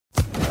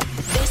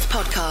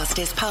podcast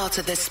is part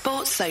of the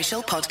Sports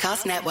Social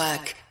Podcast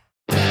Network.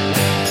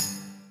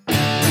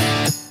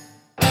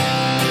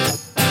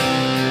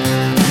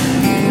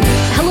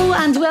 Hello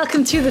and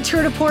welcome to the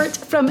Tour Report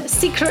from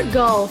Secret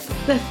Golf,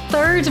 the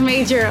third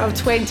major of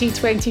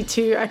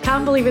 2022. I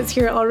can't believe it's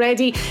here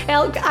already.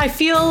 Elk, I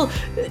feel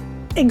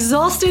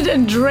exhausted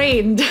and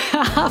drained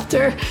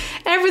after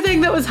everything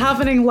that was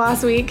happening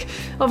last week.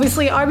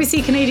 Obviously,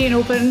 RBC Canadian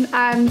Open,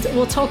 and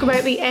we'll talk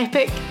about the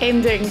epic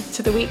ending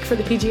to the week for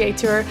the PGA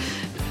Tour.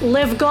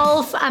 Live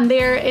Golf and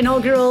their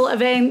inaugural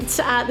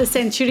event at the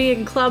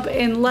Centurion Club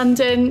in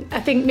London. I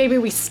think maybe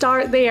we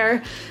start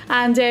there.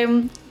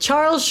 And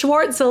Charles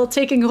Schwartzel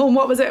taking home,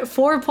 what was it,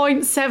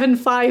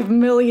 $4.75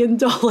 million.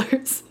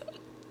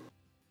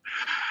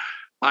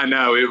 I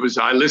know,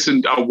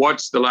 I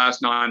watched the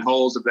last 9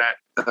 holes of that,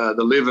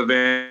 the Live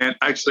event.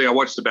 Actually, I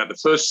watched about the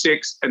first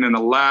 6 and then the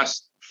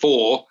last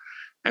 4.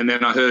 And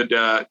then I heard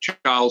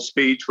Charles'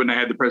 speech when they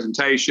had the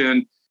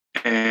presentation.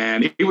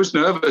 And he was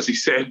nervous. He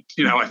said,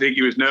 I think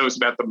he was nervous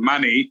about the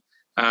money.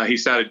 He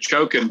started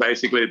choking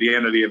basically at the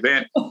end of the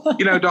event.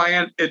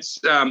 Diane, it's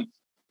and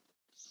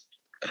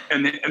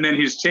then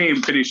his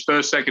team finished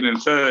first, second,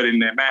 and third in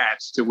their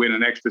match to win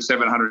an extra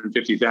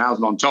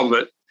 $750,000 on top of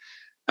it.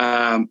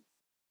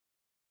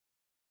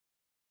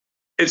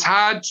 It's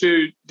hard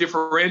to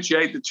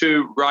differentiate the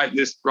two right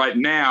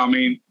now. I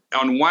mean,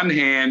 on one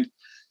hand,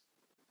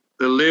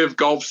 the Live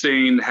golf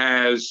scene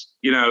has,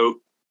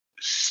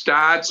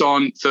 starts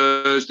on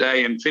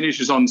Thursday and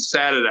finishes on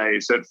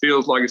Saturday. So it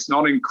feels like it's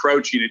not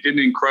encroaching. It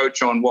didn't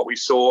encroach on what we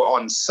saw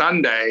on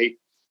Sunday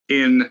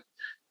in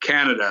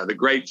Canada, the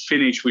great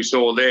finish we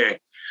saw there.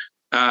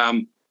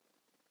 I'm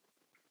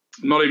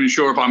not even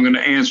sure if I'm going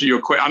to answer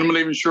your question. I'm not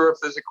even sure if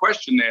there's a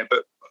question there,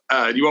 but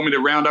do you want me to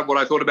round up what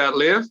I thought about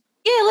Live?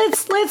 Yeah,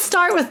 let's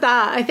start with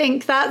that. I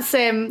think that's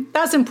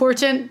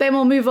important. Then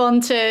we'll move on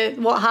to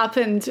what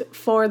happened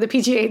for the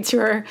PGA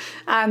Tour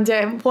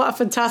and what a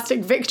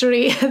fantastic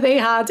victory they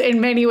had in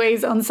many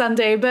ways on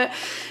Sunday. But,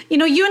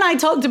 you and I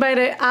talked about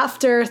it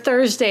after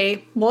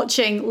Thursday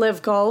watching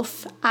Live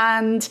Golf,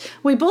 and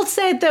we both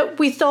said that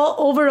we thought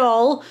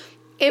overall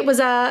it was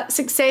a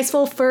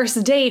successful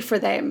first day for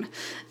them.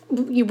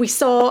 We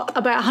saw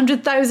about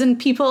 100,000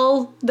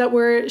 people that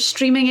were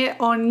streaming it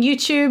on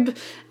YouTube.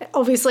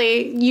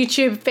 Obviously,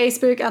 YouTube,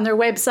 Facebook, and their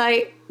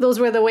website, those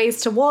were the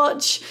ways to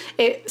watch.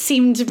 It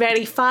seemed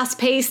very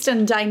fast-paced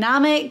and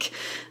dynamic.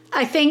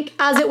 I think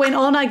as it went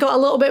on, I got a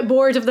little bit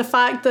bored of the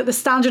fact that the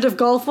standard of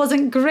golf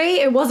wasn't great.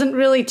 It wasn't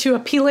really too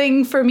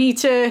appealing for me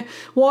to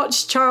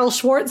watch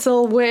Charles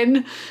Schwartzel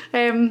win.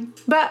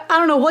 But I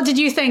don't know, what did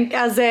you think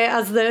as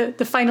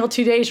the final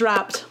 2 days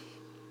wrapped?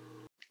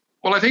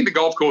 Well, I think the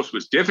golf course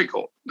was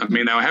difficult. I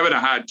mean, they were having a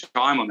hard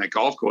time on that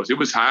golf course. It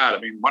was hard. I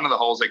mean, one of the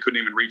holes they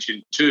couldn't even reach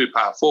into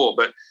par 4.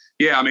 But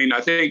yeah, I mean,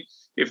 I think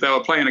if they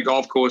were playing a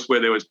golf course where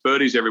there was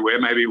birdies everywhere,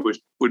 maybe it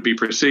would be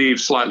perceived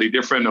slightly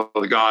different, or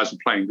the guys were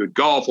playing good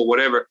golf or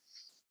whatever.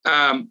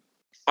 I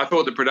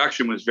thought the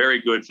production was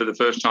very good for the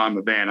first time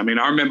event. I mean,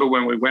 I remember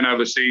when we went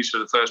overseas for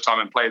the first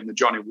time and played in the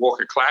Johnny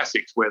Walker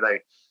Classics, where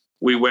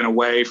we went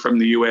away from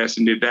the US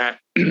and did that.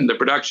 The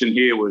production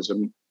here was,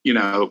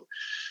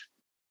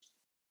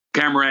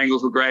 camera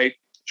angles were great.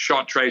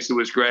 Shot tracer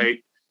was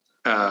great.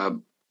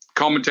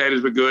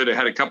 Commentators were good. I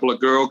had a couple of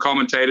girl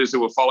commentators that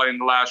were following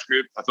the last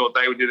group. I thought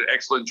they did an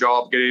excellent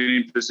job getting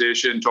in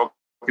position, talking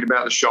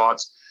about the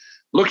shots.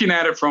 Looking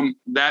at it from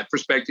that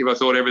perspective, I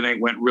thought everything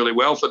went really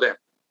well for them.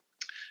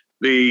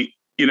 The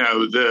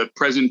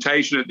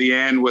presentation at the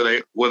end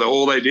where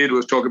all they did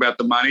was talk about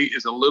the money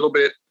is a little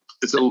bit,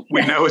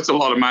 we know it's a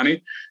lot of money.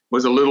 It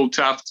was a little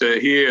tough to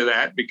hear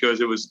that because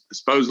it was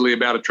supposedly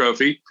about a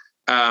trophy.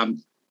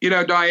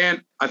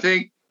 Diane, I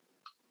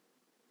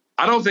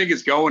don't think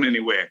it's going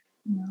anywhere.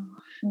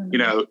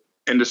 No.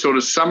 And to sort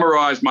of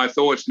summarize my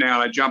thoughts now,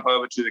 I jump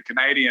over to the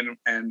Canadian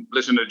and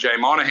listen to Jay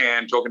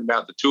Monahan talking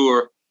about the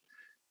tour.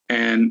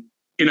 And,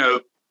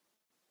 the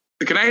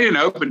Canadian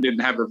Open didn't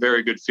have a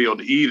very good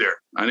field either.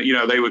 And,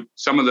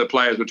 some of the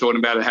players were talking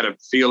about it had a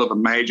feel of a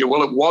major.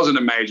 Well, it wasn't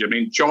a major. I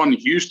mean, John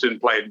Houston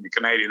played in the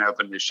Canadian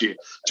Open this year.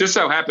 Just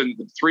so happened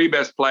the 3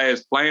 best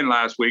players playing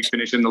last week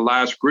finished in the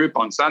last group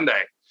on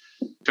Sunday.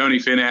 Tony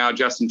Finau,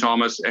 Justin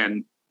Thomas,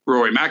 and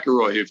Rory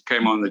McIlroy, who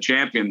came on the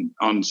champion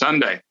on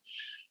Sunday.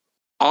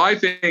 I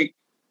think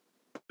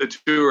the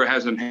tour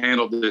hasn't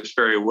handled this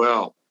very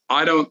well.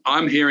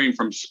 I'm hearing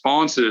from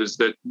sponsors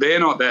that they're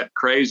not that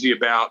crazy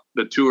about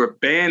the tour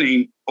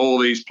banning all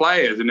these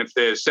players. And if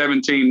there's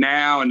 17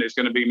 now and there's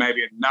going to be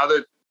maybe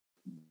another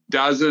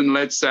dozen,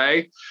 let's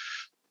say,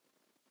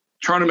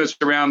 tournaments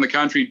around the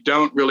country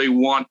don't really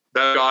want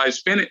those guys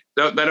finished.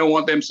 They don't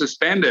want them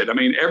suspended. I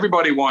mean,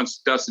 everybody wants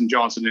Dustin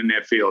Johnson in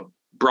their field,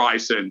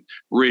 Bryson,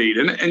 Reed.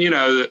 And you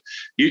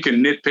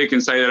can nitpick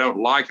and say they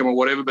don't like him or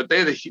whatever, but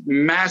they're the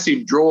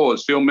massive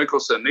draws. Phil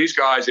Mickelson, these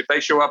guys, if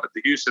they show up at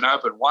the Houston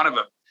Open, one of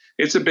them,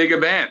 it's a big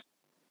event,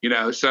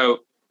 So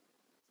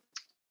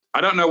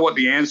I don't know what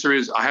the answer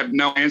is. I have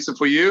no answer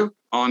for you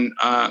on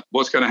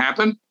what's going to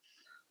happen,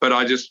 but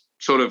I just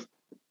sort of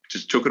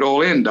took it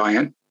all in,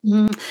 Diane.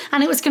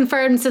 And it was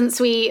confirmed since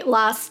we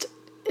last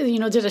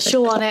did a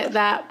show on it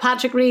that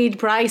Patrick Reed,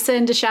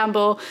 Bryson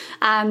DeChambeau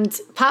and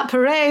Pat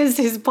Perez,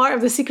 who's part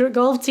of the secret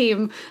golf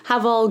team,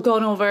 have all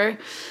gone over.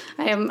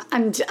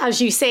 And as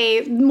you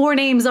say, more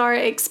names are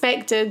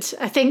expected.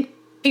 I think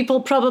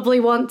people probably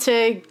want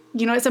to,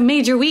 it's a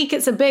major week,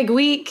 it's a big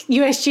week.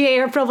 USGA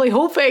are probably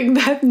hoping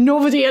that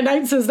nobody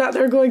announces that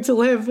they're going to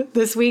live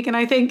this week. And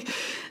I think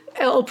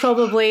they'll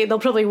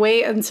probably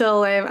wait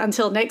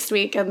until next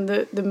week and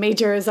the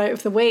major is out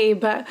of the way.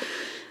 But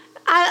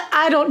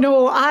I don't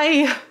know.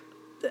 I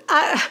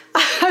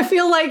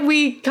feel like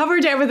we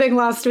covered everything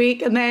last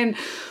week, and then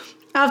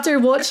after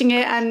watching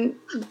it, and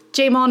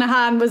Jay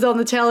Monahan was on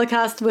the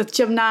telecast with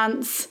Jim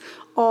Nantz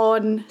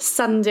on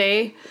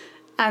Sunday,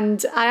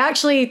 and I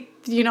actually,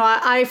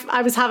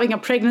 I was having a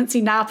pregnancy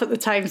nap at the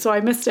time, so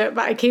I missed it,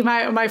 but I came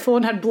out and my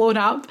phone had blown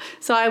up,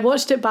 so I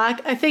watched it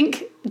back. I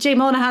think Jay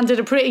Monahan did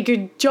a pretty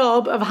good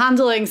job of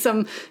handling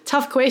some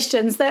tough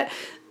questions that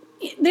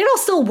they're all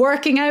still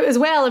working out as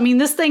well. I mean,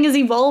 this thing is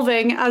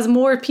evolving as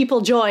more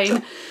people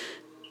join.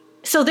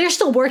 So they're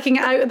still working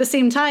it out at the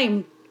same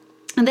time.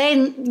 And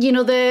then,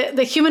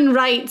 the human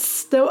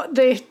rights,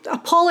 the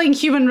appalling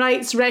human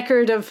rights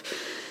record of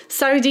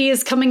Saudi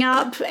is coming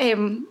up.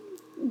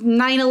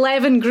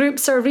 9/11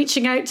 groups are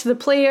reaching out to the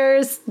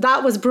players.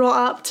 That was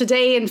brought up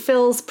today in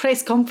Phil's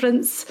press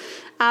conference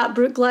at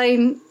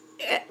Brookline.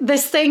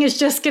 This thing is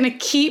just going to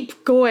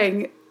keep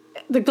going.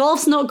 The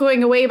golf's not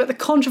going away, but the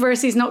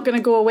controversy is not going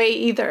to go away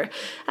either.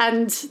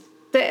 And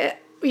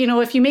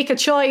if you make a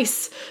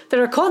choice,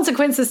 there are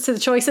consequences to the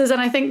choices,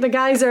 and I think the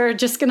guys are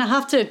just going to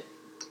have to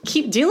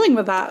keep dealing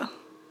with that.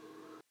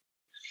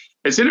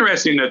 It's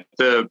interesting that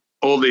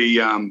all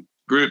the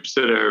groups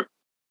that are,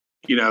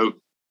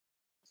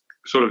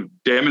 sort of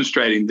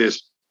demonstrating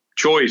this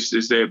choice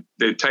is they're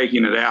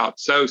taking it out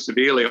so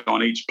severely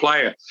on each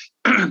player.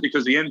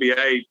 Because the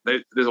NBA,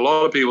 there's a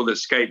lot of people that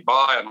skate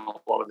by on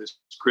a lot of this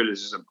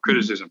criticism.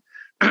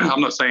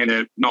 I'm not saying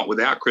they're not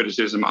without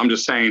criticism. I'm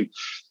just saying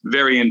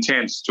very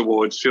intense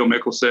towards Phil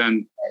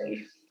Mickelson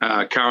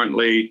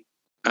currently.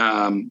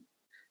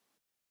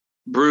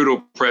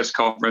 Brutal press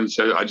conference.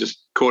 I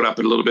just caught up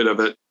a little bit of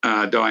it.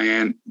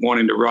 Diane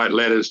wanting to write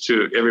letters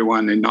to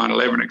everyone in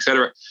 9/11, et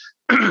cetera.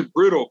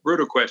 brutal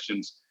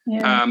questions.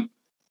 Yeah.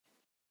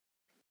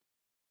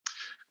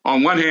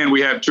 On one hand,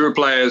 we have tour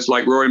players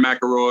like Rory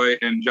McIlroy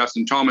and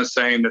Justin Thomas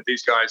saying that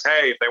these guys,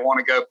 hey, if they want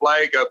to go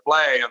play, go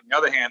play. On the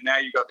other hand, now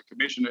you got the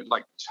commissioner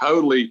like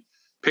totally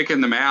picking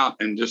them out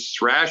and just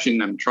thrashing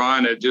them,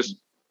 trying to just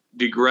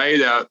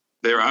degrade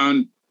their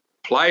own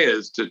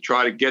players to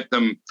try to get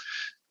them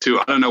to,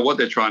 I don't know what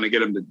they're trying to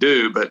get them to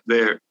do, but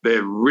they're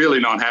really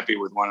not happy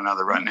with one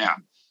another right now.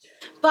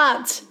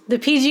 But the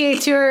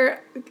PGA Tour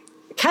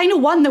kind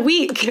of won the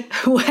week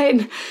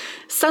when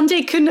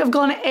Sunday couldn't have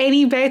gone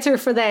any better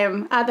for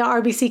them at the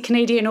RBC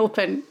Canadian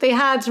Open. They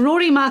had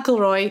Rory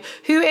McIlroy,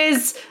 who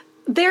is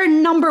their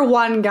number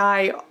one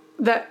guy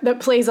that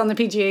plays on the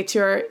PGA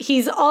Tour.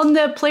 He's on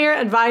the player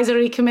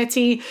advisory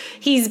committee.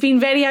 He's been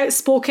very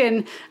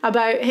outspoken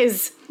about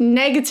his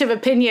negative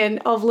opinion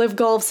of LIV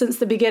Golf since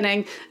the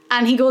beginning,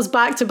 and he goes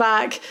back to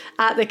back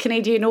at the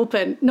Canadian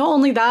Open. Not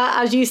only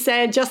that, as you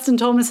said, Justin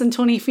Thomas and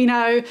Tony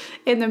Finau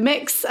in the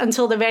mix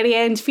until the very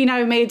end.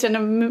 Finau made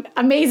an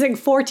amazing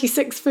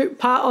 46-foot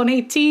putt on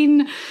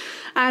 18.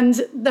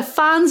 And the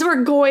fans were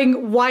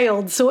going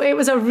wild. So it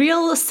was a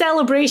real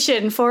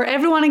celebration for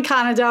everyone in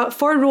Canada,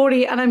 for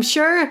Rory, and I'm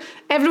sure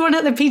everyone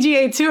at the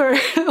PGA Tour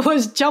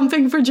was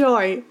jumping for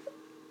joy.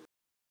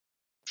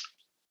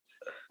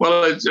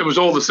 Well, it was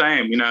all the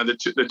same.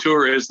 The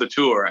tour is the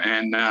tour,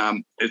 and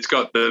it's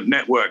got the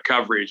network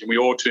coverage, and we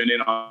all tune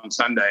in on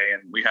Sunday,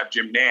 and we have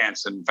Jim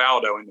Nantz and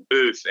Faldo in the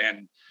booth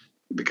and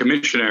the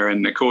commissioner,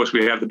 and of course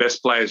we have the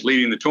best players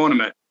leading the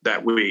tournament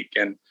that week,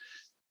 and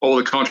all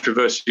the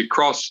controversy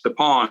across the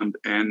pond.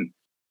 And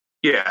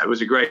yeah, it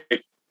was a great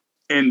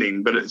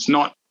ending, but it's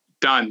not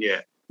done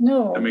yet.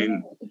 No. I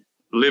mean,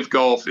 LIV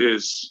Golf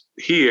is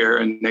here,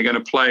 and they're going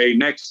to play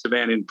next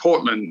event in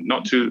Portland,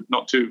 not too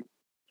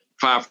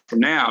far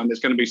from now. And there's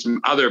going to be some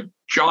other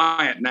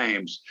giant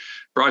names.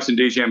 Bryson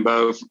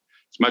DeChambeau, as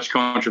much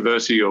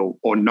controversy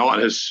or not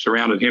has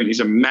surrounded him, he's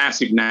a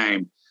massive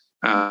name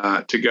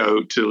to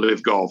go to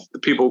LIV Golf. The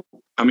people,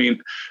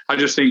 I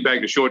just think back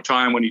to short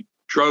time when he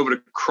drove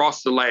it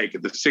across the lake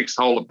at the 6th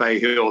hole at Bay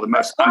Hill, the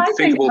most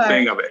unthinkable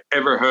thing I've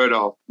ever heard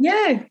of.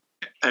 Yeah.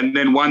 And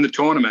then won the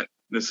tournament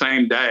the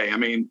same day.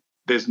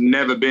 There's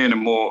never been a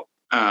more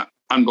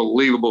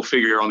unbelievable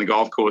figure on the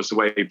golf course, the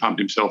way he pumped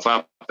himself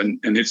up and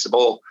hits the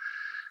ball.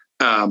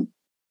 We're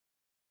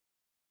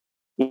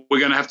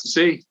going to have to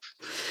see.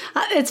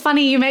 It's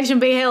funny you mentioned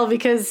Bay Hill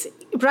because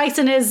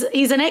Bryson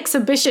he's an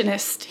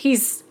exhibitionist.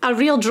 He's a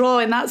real draw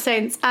in that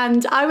sense.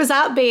 And I was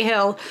at Bay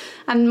Hill,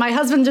 and my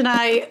husband and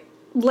I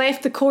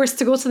left the course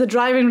to go to the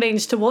driving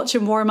range to watch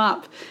him warm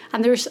up,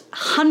 and there's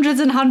hundreds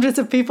and hundreds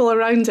of people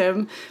around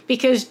him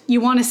because you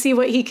want to see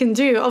what he can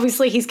do.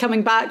 Obviously he's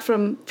coming back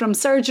from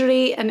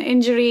surgery and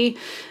injury,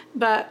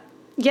 but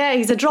Yeah,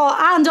 he's a draw.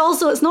 And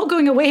also, it's not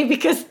going away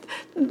because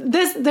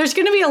there's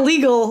going to be a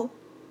legal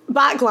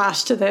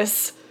backlash to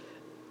this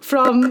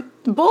from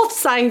both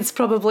sides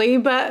probably,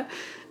 but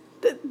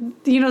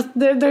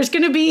there's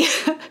going to be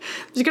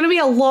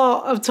a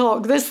lot of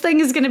talk. This thing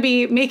is going to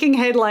be making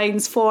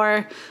headlines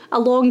for a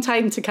long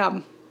time to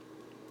come.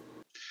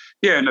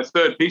 Yeah, and the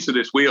third piece of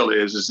this wheel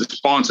is the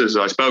sponsors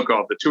I spoke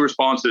of, the tour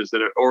sponsors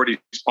that are already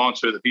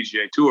sponsor the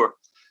PGA Tour.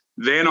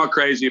 They're not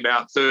crazy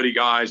about 30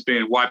 guys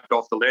being wiped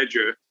off the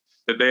ledger,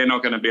 that they're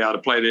not going to be able to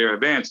play their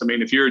events. I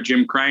mean, if you're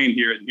Jim Crane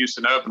here at the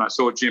Houston Open, I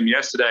saw Jim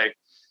yesterday,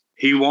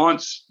 he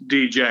wants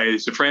DJ,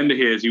 he's a friend of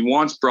his, he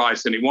wants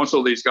Bryson, he wants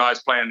all these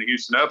guys playing the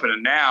Houston Open,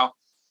 and now,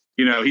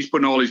 he's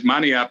putting all his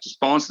money up to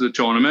sponsor the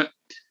tournament,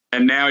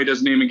 and now he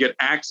doesn't even get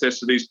access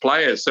to these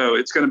players. So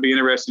it's going to be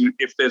interesting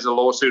if there's a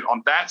lawsuit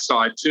on that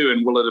side too,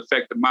 and will it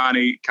affect the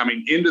money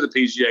coming into the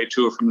PGA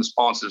Tour from the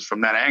sponsors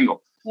from that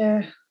angle?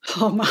 Yeah.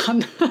 Oh,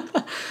 man.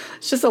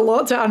 It's just a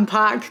lot to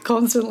unpack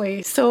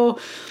constantly. So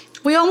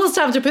we almost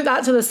have to put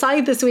that to the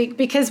side this week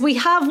because we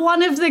have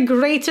one of the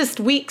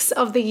greatest weeks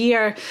of the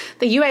year,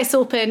 the US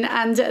Open.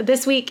 And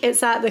this week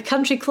it's at the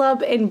Country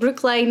Club in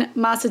Brookline,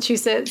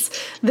 Massachusetts.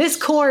 This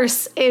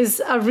course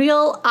is a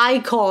real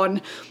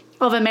icon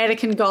of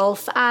American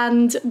golf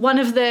and one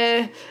of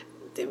the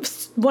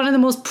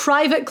most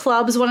private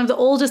clubs, one of the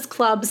oldest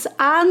clubs,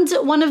 and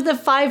one of the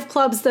 5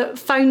 clubs that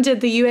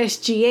founded the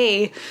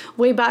USGA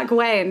way back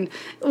when.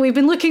 We've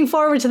been looking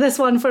forward to this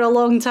one for a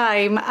long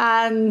time,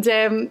 and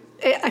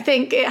I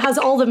think it has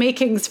all the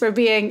makings for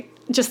being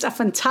just a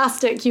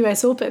fantastic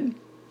US Open.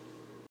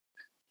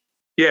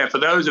 Yeah, for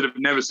those that have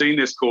never seen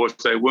this course,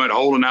 they weren't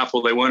old enough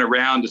or they weren't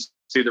around to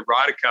see the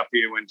Ryder Cup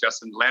here when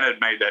Justin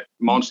Leonard made that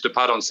monster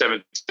putt on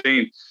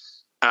 17,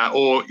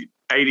 or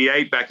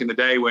 88 back in the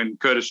day when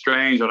Curtis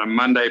Strange on a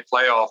Monday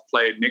playoff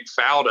played Nick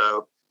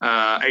Faldo,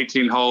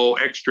 18-hole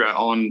extra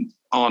on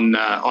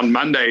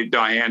Monday,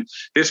 Diane.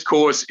 This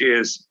course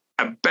is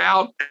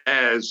about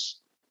as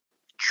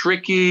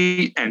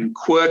tricky and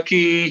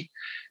quirky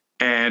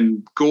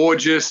and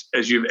gorgeous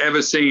as you've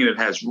ever seen. It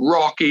has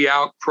rocky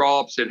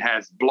outcrops. It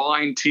has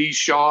blind tee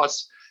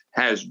shots,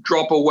 has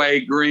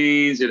drop-away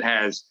greens. It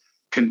has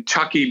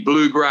Kentucky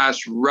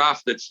bluegrass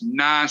rough that's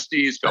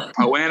nasty. It's got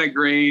Poana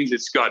greens.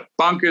 It's got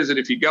bunkers that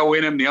if you go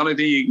in them, the only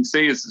thing you can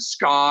see is the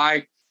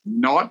sky.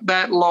 Not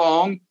that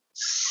long.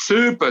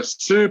 Super,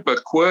 super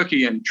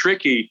quirky and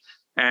tricky.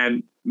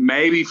 And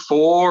maybe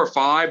 4 or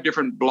 5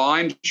 different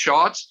blind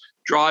shots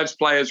drives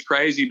players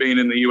crazy being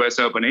in the US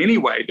Open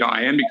anyway,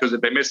 Diane, because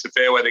if they miss the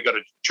fairway, they got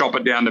to chop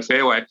it down the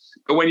fairway.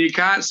 But when you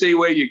can't see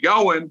where you're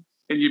going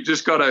and you've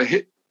just got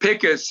to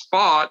pick a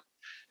spot,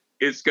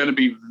 it's going to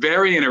be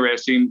very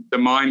interesting, the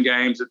mind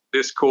games that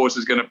this course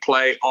is going to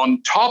play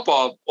on top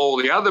of all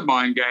the other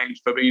mind games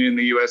for being in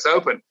the US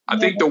Open. I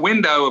think the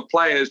window of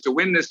players to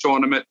win this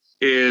tournament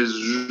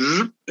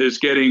is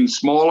getting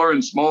smaller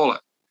and smaller.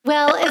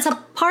 Well, it's a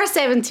par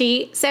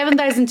 70,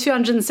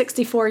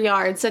 7,264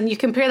 yards, and you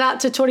compare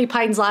that to Torrey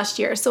Pines last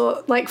year,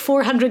 so like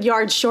 400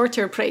 yards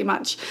shorter pretty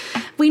much.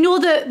 We know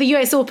that the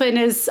US Open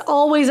is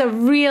always a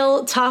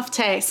real tough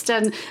test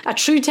and a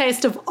true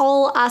test of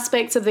all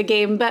aspects of the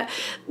game, but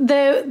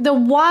the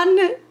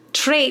one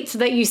trait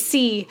that you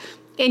see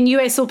in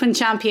US Open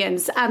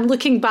champions, and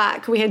looking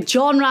back, we had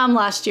Jon Rahm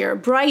last year,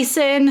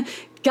 Bryson,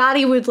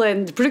 Gary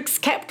Woodland, Brooks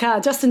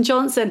Koepka, Dustin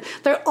Johnson.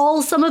 They're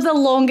all some of the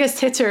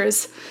longest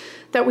hitters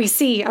that we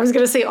see. I was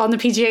going to say on the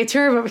PGA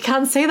Tour, but we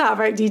can't say that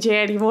about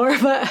DJ anymore.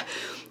 But,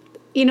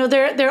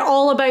 they're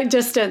all about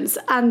distance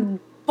and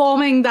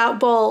bombing that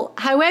ball.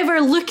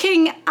 However,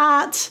 looking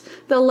at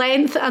the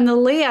length and the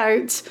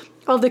layout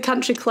of the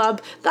Country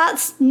Club,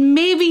 that's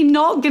maybe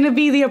not going to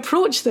be the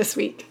approach this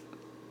week.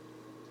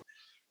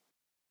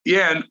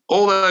 Yeah, and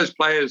all those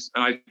players,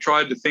 and I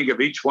tried to think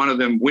of each one of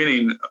them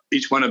winning,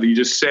 each one of you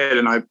just said,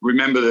 and I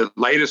remember the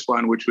latest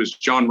one, which was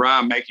Jon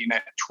Rahm making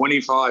that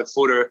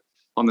 25-footer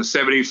on the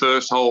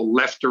 71st hole,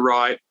 left to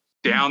right,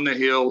 down the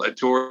hill at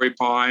Torrey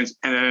Pines,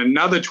 and then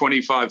another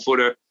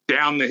 25-footer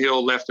down the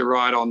hill, left to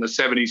right on the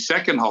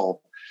 72nd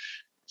hole.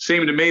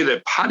 Seemed to me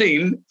that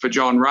putting for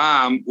Jon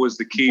Rahm was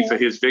the key for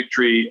his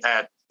victory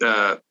at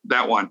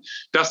that one.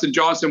 Dustin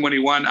Johnson, when he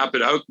won up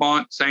at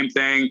Oakmont, same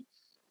thing.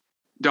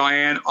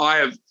 Diane,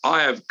 I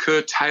have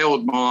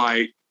curtailed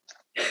my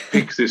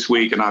picks this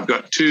week, and I've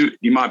got 2.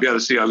 You might be able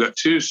to see I've got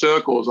 2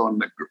 circles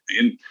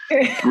in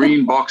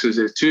green boxes.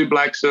 There's 2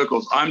 black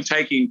circles. I'm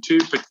taking 2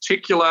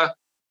 particular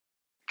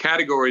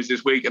categories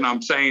this week, and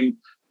I'm saying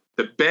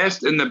the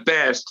best and the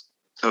best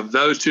of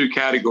those 2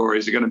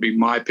 categories are going to be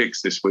my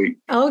picks this week.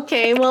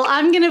 Okay, well,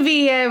 I'm going to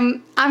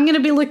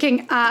be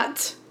looking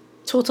at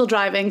total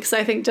driving because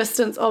I think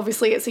distance,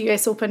 obviously it's a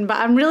US Open, but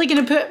I'm really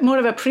going to put more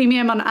of a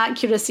premium on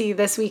accuracy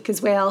this week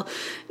as well.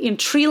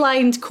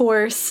 Tree-lined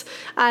course,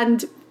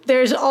 and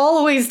there's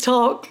always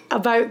talk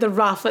about the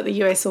rough at the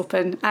US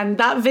Open, and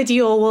that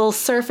video will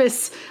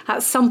surface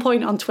at some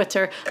point on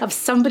Twitter of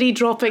somebody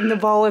dropping the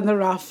ball in the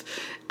rough.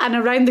 and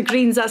around the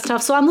greens, that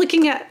stuff. So I'm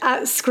looking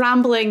at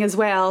scrambling as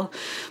well.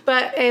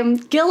 But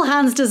Gil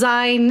Hand's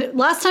design,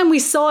 last time we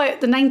saw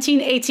it, the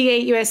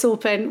 1988 US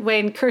Open,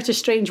 when Curtis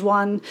Strange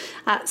won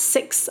at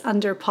 6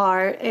 under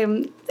par.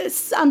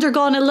 It's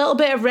undergone a little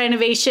bit of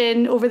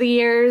renovation over the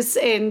years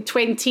in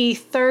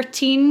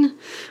 2013,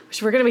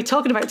 which we're going to be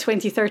talking about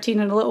 2013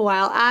 in a little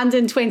while, and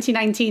in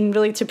 2019,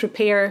 really to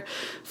prepare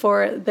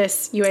for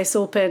this US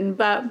Open.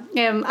 But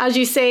as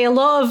you say, a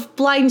lot of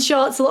blind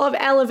shots, a lot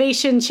of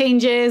elevation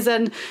changes,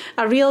 and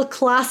a real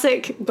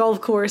classic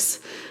golf course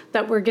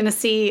that we're going to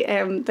see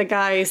the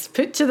guys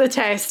put to the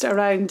test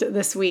around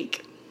this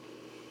week.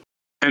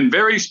 And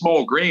very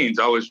small greens.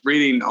 I was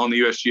reading on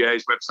the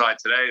USGA's website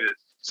today that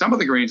some of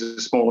the greens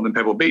are smaller than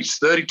Pebble Beach,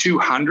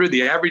 3,200.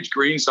 The average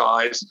green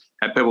size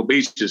at Pebble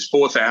Beach is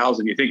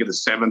 4,000. You think of the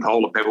 7th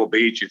hole of Pebble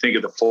Beach, you think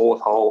of the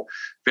 4th hole.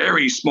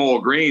 Very small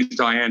greens,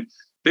 Diane.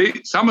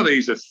 Some of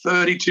these are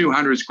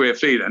 3,200 square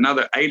feet,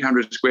 another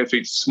 800 square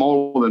feet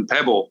smaller than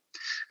Pebble.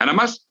 And I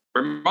must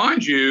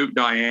remind you,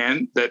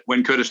 Diane, that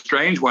when Curtis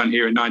Strange won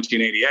here in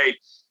 1988,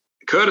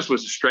 Curtis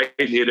was a straight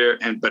hitter,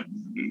 but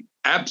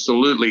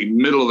absolutely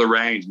middle of the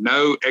range.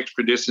 No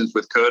extra distance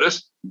with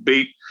Curtis.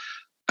 Beat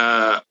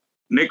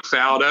Nick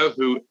Faldo,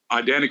 who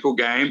identical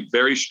game,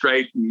 very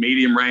straight,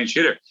 medium range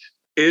hitter.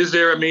 Is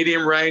there a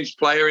medium range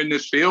player in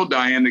this field,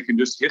 Diane, that can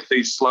just hit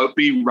these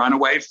slopey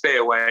runaway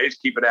fairways,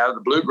 keep it out of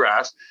the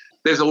bluegrass?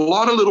 There's a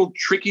lot of little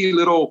tricky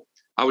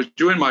I was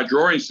doing my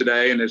drawings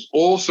today, and there's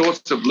all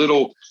sorts of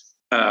little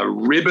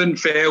ribbon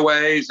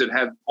fairways that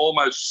have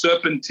almost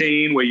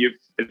serpentine where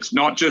it's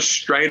not just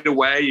straight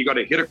away. You got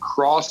to hit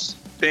across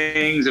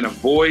things and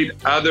avoid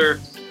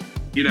other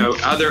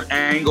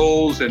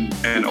angles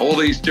and all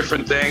these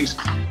different things.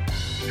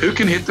 Who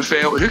can hit the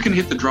fairway? Who can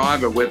hit the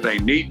driver where they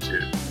need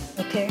to?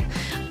 Okay.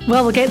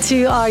 Well, we'll get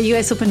to our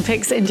US Open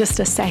picks in just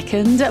a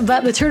second,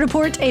 but the Tour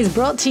Report is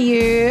brought to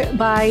you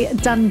by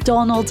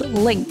Dundonald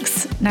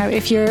Links. Now,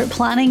 if you're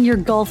planning your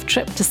golf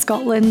trip to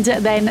Scotland,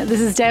 then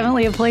this is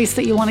definitely a place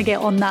that you want to get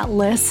on that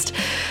list.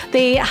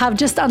 They have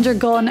just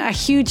undergone a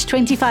huge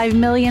 £25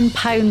 million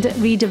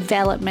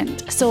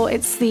redevelopment. So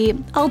it's the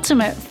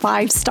ultimate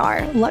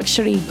 5-star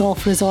luxury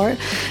golf resort.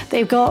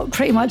 They've got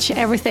pretty much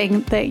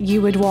everything that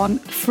you would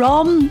want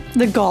from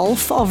the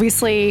golf.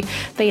 Obviously,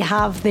 they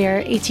have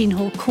their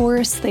 18-hole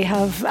course. They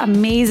have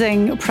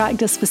amazing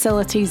practice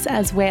facilities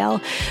as well.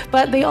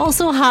 But they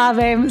also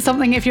have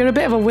something, if you're a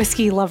bit of a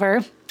whiskey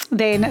lover,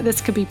 then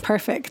this could be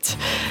perfect.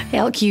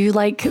 Elk, you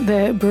like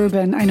the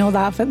bourbon, I know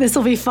that, but this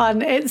will be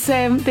fun. It's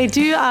they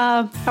do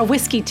a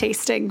whiskey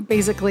tasting,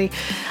 basically,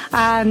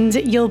 and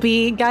you'll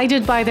be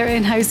guided by their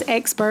in-house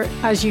expert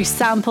as you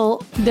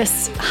sample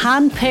this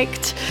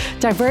hand-picked,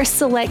 diverse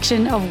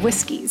selection of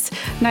whiskies.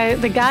 Now,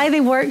 the guy they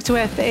worked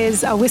with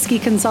is a whiskey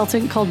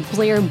consultant called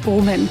Blair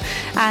Bowman,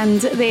 and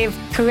they've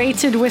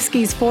curated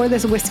whiskies for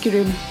this whiskey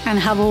room and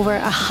have over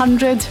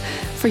 100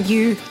 for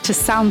you to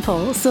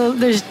sample. So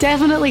there's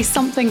definitely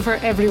something for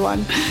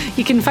everyone.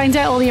 You can find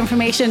out all the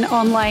information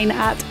online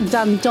at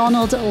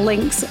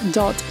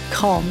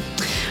dundonaldlinks.com.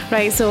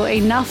 Right, so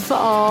enough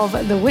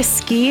of the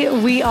whiskey.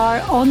 We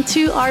are on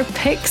to our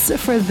picks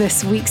for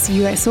this week's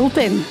US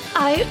Open.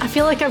 I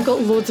feel like I've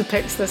got loads of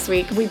picks this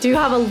week. We do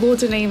have a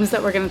load of names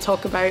that we're going to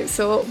talk about.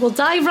 So we'll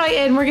dive right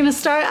in. We're going to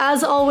start,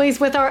 as always,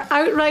 with our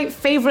outright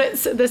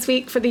favourites this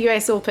week for the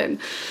US Open.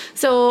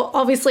 So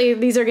obviously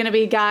these are going to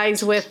be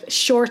guys with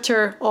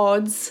shorter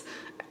odds.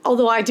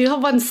 Although I do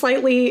have one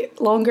slightly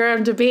longer.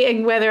 I'm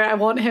debating whether I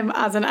want him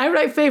as an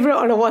outright favourite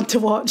or a one to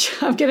watch.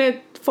 I'm going to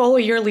follow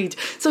your lead.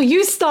 So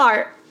you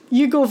start.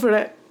 You go for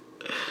it.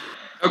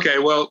 Okay,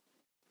 well,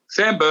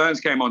 Sam Burns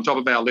came on top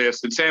of our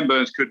list, and Sam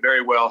Burns could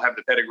very well have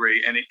the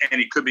pedigree, and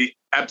he could be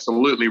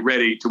absolutely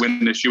ready to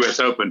win this US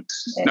Open,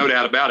 no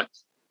doubt about it.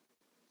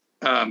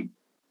 I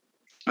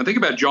think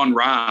about Jon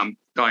Rahm,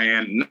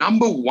 Diane,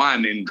 number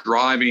one in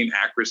driving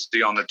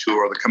accuracy on the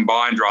tour, the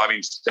combined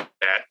driving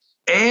stat,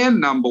 and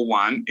number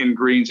one in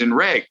greens and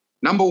reg.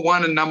 Number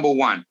one and number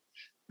one.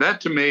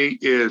 That to me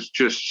is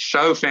just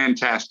so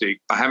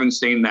fantastic. I haven't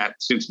seen that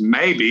since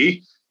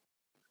maybe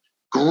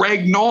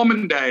Greg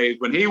Norman days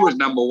when he was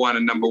number one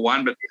and number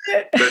one, but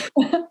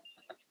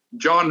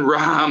Jon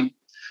Rahm,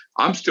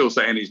 I'm still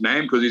saying his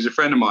name because he's a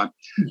friend of mine,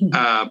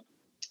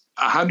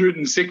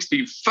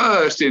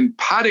 161st in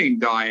putting,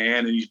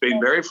 Diane, and he's been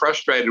very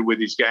frustrated with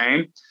his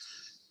game.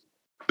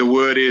 The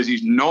word is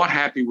he's not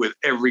happy with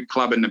every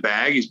club in the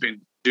bag. He's been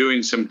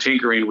doing some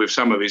tinkering with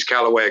some of his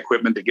Callaway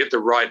equipment to get the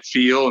right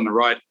feel and the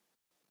right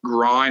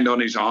grind on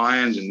his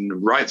irons and the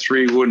right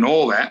 3-wood and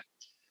all that.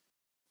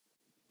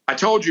 I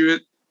told you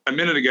a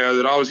minute ago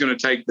that I was going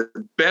to take the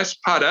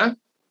best putter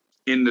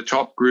in the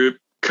top group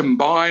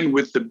combined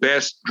with the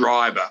best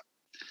driver.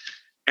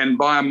 And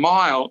by a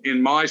mile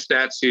in my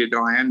stats here,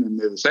 Diane, and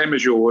they're the same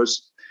as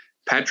yours,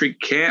 Patrick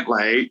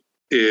Cantlay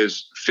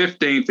is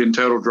 15th in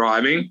total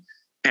driving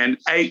and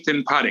 8th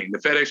in putting. The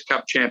FedEx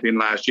Cup champion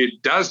last year,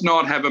 does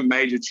not have a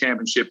major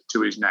championship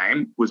to his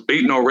name, was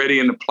beaten already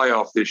in the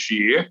playoff this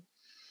year.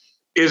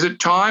 Is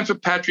it time for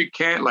Patrick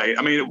Cantlay?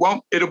 I mean,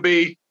 it'll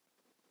be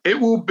it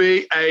will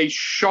be a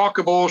shock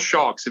of all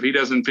shocks if he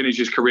doesn't finish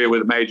his career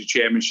with a major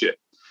championship.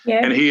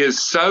 Yeah. And he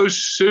is so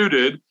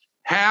suited.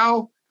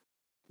 How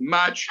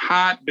much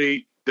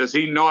heartbeat does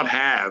he not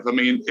have? I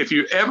mean, if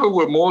you ever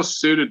were more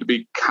suited to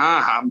be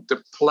calm,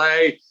 to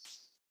play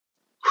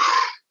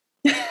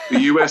the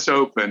U.S.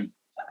 Open,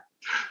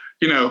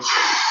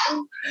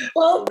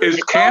 well, is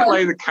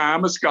Cantlay the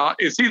calmest guy?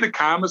 Is he the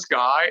calmest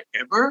guy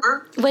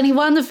ever? When he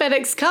won the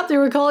FedEx Cup, they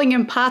were calling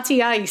him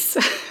Patty Ice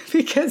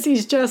because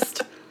he's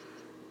just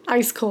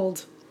ice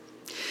cold.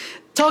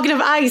 Talking of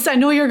ice, I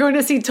know you're going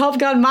to see Top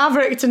Gun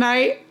Maverick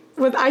tonight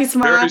with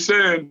Iceman. Very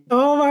soon.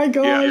 Oh my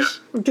gosh. Yeah.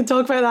 We can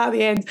talk about that at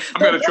the end.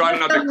 I'm going to try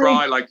not to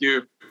cry like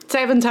you.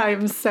 7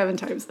 times.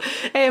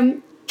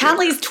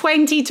 Cantlay's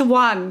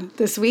 20-1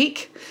 this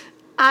week.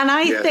 And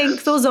I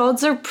think those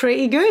odds are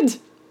pretty good.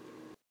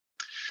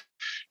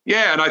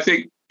 Yeah, and I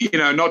think,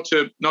 not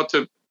to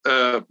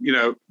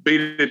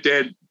beat a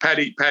dead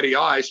Patty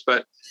Ice,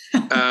 but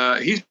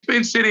he's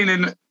been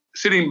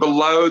sitting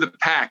below the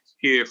pack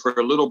here for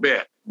a little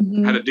bit.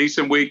 Mm-hmm. Had a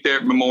decent week there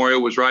at Memorial,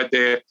 was right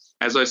there.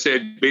 As I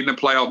said, beating the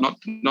playoff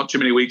not too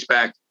many weeks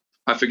back.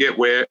 I forget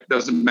where, it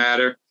doesn't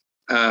matter.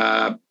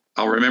 I'll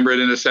remember it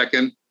in a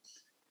second.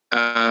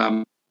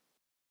 Where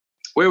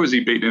was he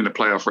beaten in the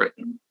playoff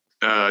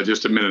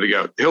just a minute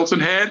ago?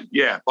 Hilton Head?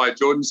 Yeah, by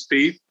Jordan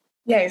Spieth.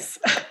 Yes.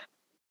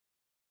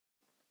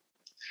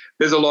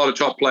 There's a lot of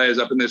top players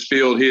up in this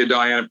field here,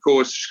 Diane. Of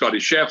course, Scotty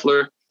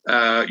Scheffler.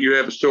 You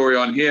have a story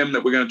on him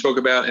that we're going to talk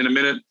about in a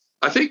minute.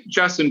 I think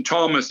Justin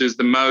Thomas is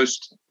the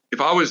most. If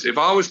I was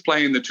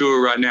playing the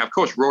tour right now, of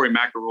course, Rory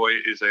McIlroy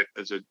is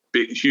a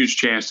huge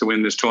chance to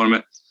win this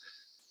tournament.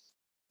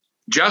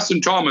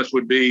 Justin Thomas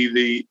would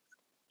be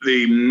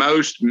the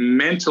most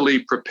mentally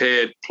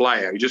prepared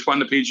player. He just won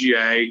the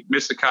PGA,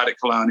 missed the cut at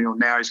Colonial.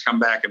 Now he's come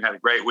back and had a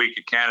great week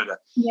at Canada.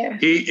 Yeah.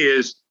 He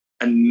is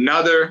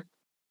another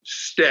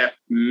step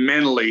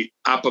mentally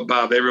up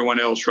above everyone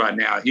else right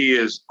now. He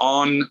is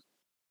on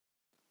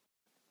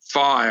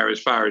fire as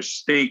far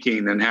as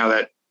thinking and how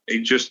that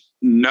he just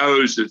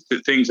knows that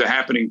things are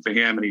happening for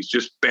him, and he's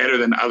just better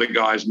than other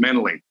guys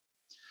mentally.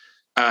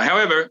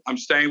 However, I'm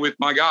staying with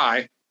my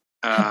guy,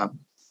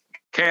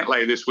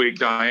 Cantlay this week,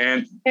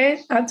 Diane.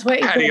 Okay, that's what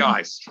Patty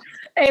Ice.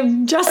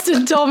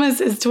 Justin Thomas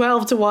is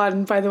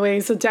 12-1, by the way,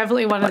 so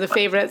definitely one of the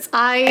favourites.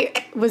 I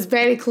was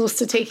very close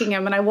to taking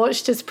him, and I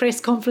watched his press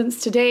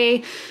conference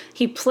today.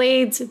 He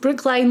played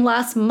Brookline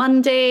last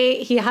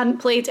Monday. He hadn't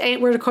played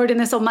we're recording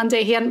this on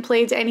Monday. He hadn't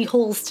played any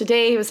holes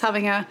today. He was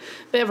having a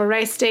bit of a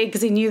rest day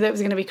because he knew that it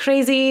was going to be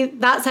crazy.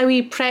 That's how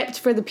he prepped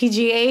for the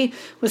PGA,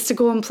 was to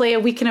go and play a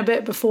week and a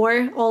bit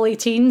before all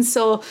 18.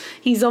 So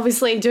he's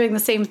obviously doing the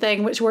same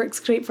thing, which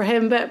works great for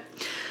him. But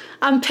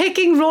I'm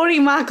picking Rory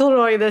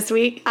McIlroy this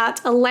week at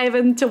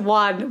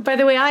 11-1. By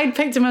the way, I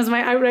picked him as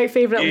my outright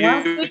favourite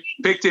last week.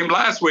 Picked him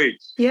last week.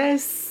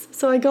 Yes,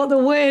 so I got the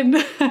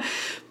win.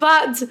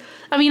 But,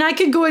 I mean, I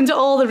could go into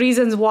all the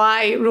reasons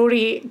why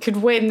Rory could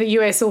win the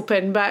US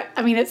Open, but,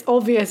 I mean, it's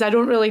obvious. I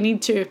don't really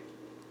need to,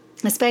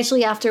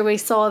 especially after we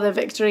saw the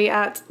victory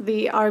at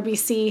the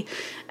RBC.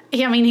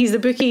 Yeah, I mean, he's the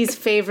bookies'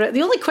 favourite.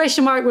 The only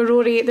question mark with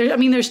Rory,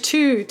 there's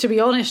two, to be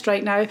honest,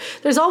 right now.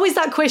 There's always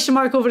that question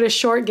mark over his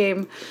short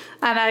game.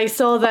 And I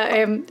saw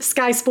that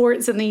Sky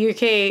Sports in the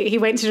UK, he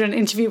went to do an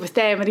interview with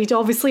them, and he'd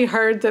obviously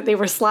heard that they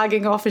were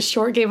slagging off his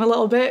short game a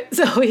little bit.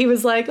 So he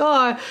was like,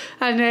 I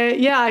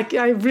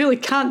really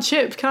can't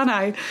chip, can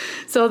I?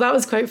 So that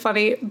was quite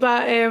funny.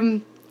 But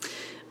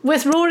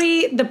with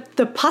Rory,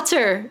 the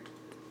putter,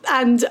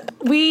 and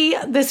we,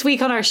 this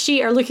week on our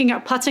sheet, are looking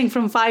at putting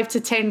from 5 to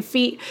 10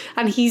 feet,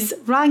 and he's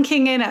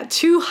ranking in at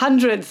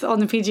 200th on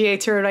the PGA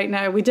Tour right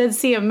now. We did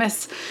see him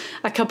miss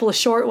a couple of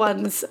short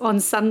ones on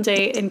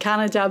Sunday in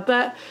Canada,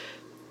 but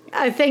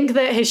I think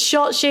that his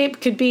shot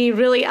shape could be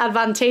really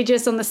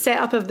advantageous on the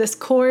setup of this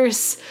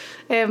course.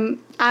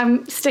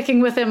 I'm sticking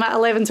with him at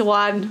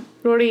 11-1.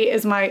 Rory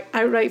is my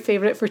outright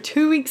favourite for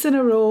 2 weeks in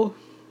a row.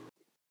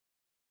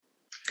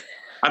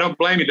 I don't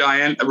blame you,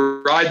 Diane.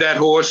 Ride that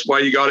horse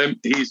while you got him.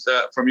 He's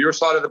from your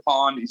side of the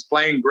pond. He's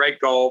playing great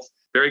golf,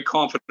 very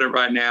confident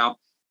right now.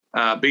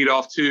 Beat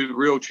off 2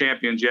 real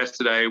champions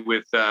yesterday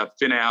with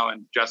Finau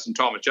and Justin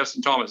Thomas.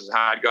 Justin Thomas is a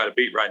hard guy to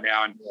beat right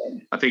now, and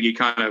I think he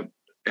kind of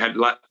had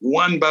like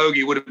one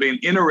bogey. Would have been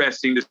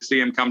interesting to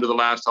see him come to the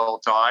last hole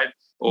tied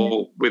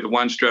or with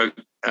one stroke,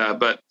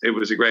 but it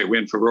was a great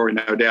win for Rory,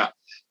 no doubt.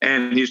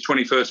 And his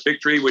 21st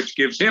victory, which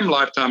gives him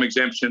lifetime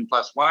exemption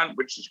 +1,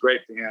 which is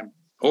great for him.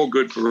 All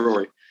good for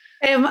Rory.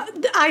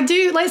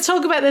 Let's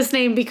talk about this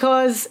name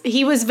because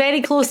he was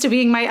very close to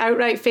being my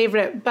outright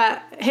favourite,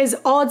 but his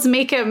odds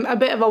make him a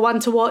bit of a one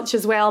to watch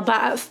as well. But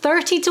at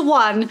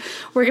 30-1,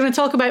 we're going to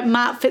talk about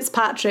Matt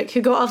Fitzpatrick, who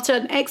got off to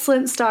an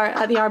excellent start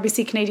at the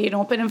RBC Canadian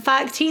Open. In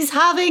fact, he's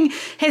having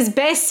his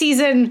best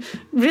season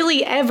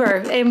really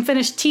ever.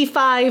 Finished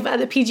T5 at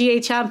the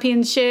PGA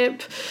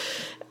Championship.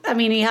 I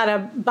mean, he had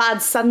a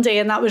bad Sunday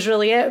and that was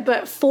really it,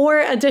 but 4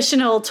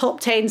 additional top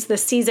 10s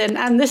this season.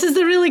 And this is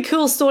the really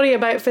cool story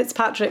about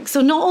Fitzpatrick. So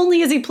not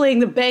only is he playing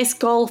the best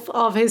golf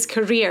of his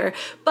career,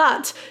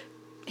 but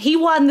he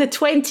won the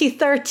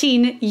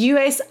 2013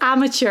 US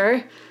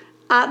Amateur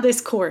at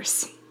this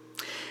course.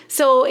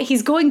 So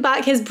he's going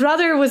back. His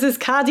brother was his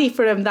caddy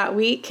for him that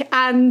week.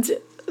 And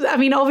I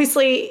mean,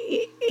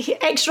 obviously,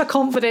 extra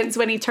confidence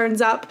when he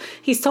turns up.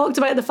 He's talked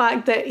about the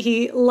fact that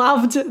he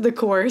loved the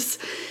course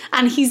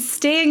and he's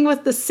staying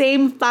with the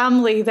same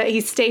family that he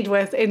stayed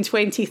with in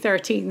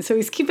 2013. So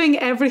he's keeping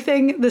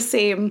everything the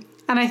same.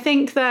 And I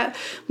think that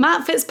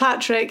Matt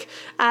Fitzpatrick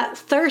at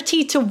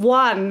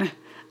 30-1,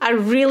 I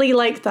really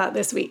liked that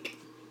this week.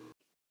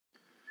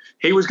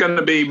 He was going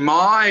to be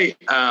my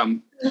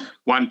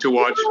one to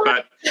watch,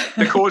 but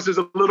the course is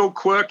a little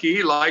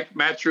quirky, like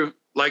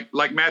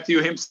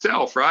Matthew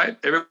himself, right?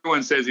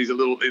 Everyone says he's a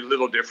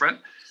little different.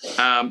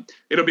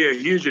 It'll be a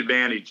huge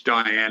advantage,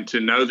 Diane, to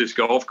know this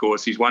golf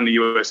course. He's won the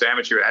US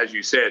Amateur, as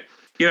you said.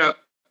 You know,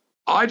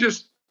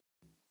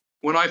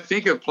 when I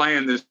think of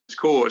playing this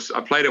course,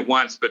 I played it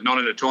once, but not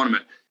in a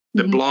tournament.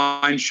 The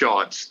blind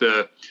shots,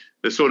 the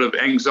sort of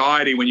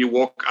anxiety when you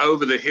walk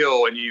over the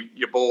hill and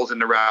your ball's in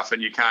the rough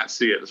and you can't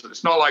see it.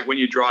 It's not like when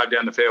you drive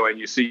down the fairway and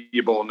you see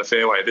your ball in the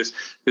fairway. There's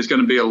going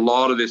to be a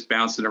lot of this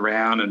bouncing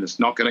around and it's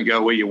not going to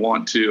go where you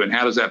want to. And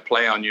how does that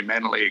play on you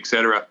mentally, et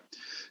cetera?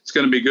 It's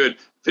going to be good.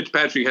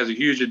 Fitzpatrick has a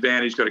huge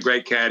advantage, got a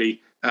great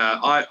caddy.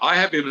 I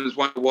have him as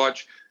one to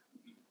watch.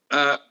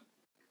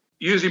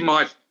 Using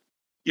my,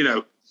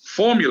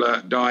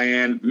 formula,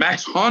 Diane,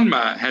 Max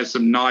Honma has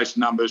some nice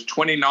numbers,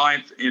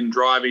 29th in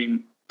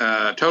driving,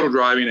 total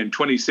driving and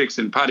 26th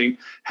in putting,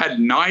 had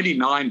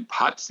 99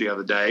 putts the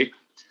other day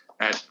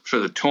for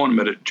the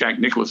tournament at Jack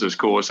Nicklaus's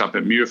course up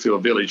at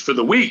Muirfield Village. For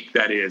the week,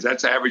 that is.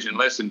 That's averaging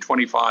less than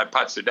 25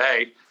 putts a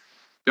day.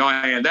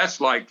 Diane,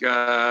 that's like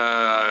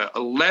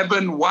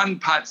 11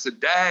 one-putts a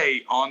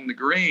day on the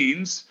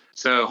greens.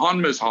 So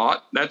Honma's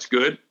hot. That's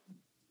good.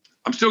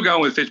 I'm still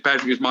going with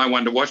Fitzpatrick as my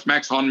one to watch.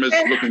 Max Honma's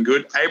looking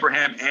good.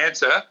 Abraham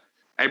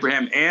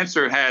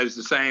Ancer has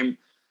the same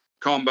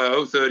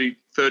combo,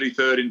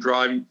 33rd in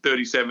driving,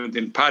 37th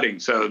in putting.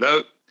 So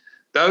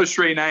those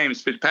three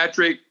names,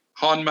 Fitzpatrick,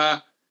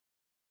 Honma,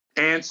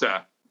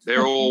 Ancer,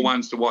 they're all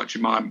ones to watch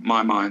in my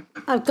mind.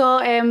 I've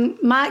got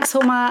Max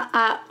Honma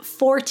at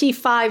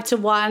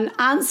 45-1.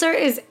 Ancer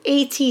is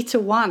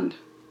 80-1,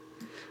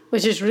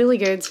 which is really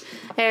good.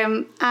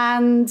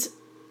 And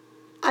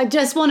I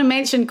just want to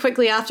mention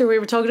quickly, after we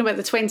were talking about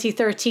the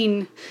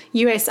 2013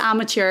 US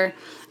Amateur,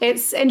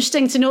 it's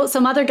interesting to note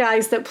some other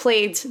guys that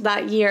played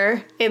that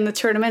year in the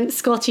tournament.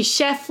 Scotty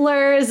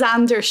Scheffler,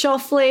 Xander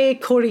Schauffele,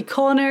 Corey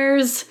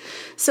Connors.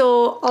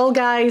 So all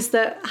guys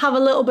that have a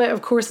little bit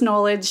of course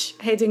knowledge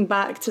heading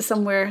back to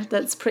somewhere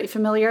that's pretty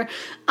familiar.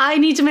 I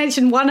need to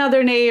mention one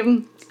other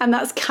name, and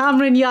that's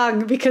Cameron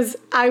Young, because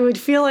I would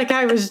feel like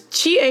I was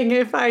cheating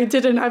if I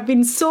didn't. I've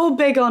been so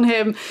big on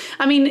him.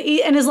 I mean,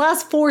 in his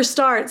last 4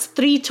 starts,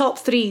 3 top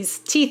threes,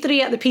 T3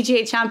 at the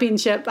PGA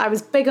Championship. I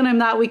was big on him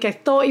that week. I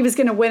thought he was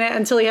going to win it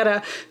until he had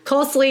a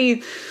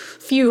costly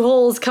few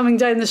holes coming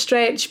down the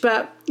stretch.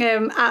 But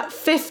at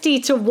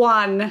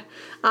 50-1,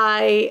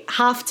 I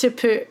have to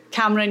put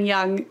Cameron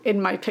Young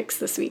in my picks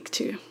this week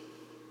too.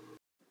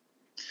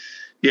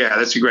 Yeah,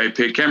 that's a great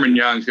pick. Cameron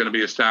Young's going to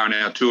be a star on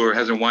our tour.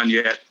 Hasn't won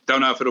yet.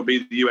 Don't know if it'll be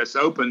the US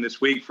Open this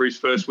week for his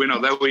first win,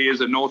 although he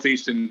is a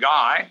Northeastern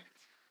guy.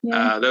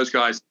 Yeah. Those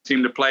guys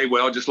seem to play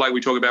well, just like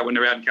we talk about when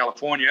they're out in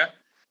California.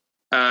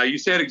 You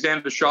said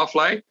Xander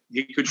Schauffele.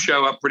 He could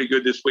show up pretty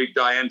good this week.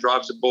 Diane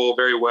drives the ball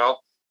very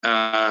well.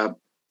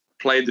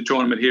 Played the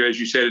tournament here, as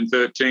you said, in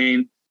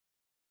 13.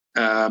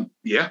 We're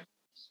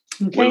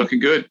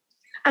looking good.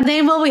 And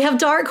then, we have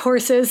dark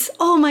horses.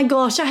 Oh my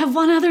gosh, I have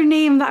one other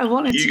name that I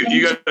wanted to mention.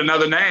 You got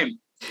another name?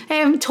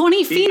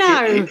 Tony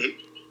Finau.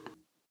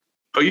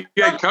 You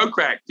had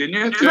Kokrak, didn't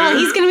you? Well,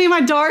 he's going to be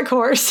my dark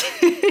horse.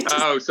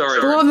 Oh,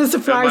 sorry. Blown the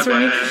surprise for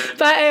me.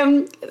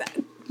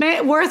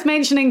 But worth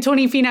mentioning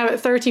Tony Finau at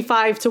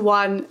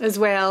 35-1 as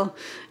well.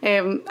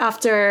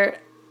 After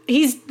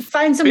he's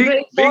found some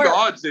big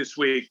odds this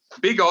week.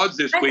 Big odds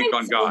this week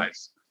on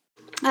guys.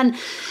 And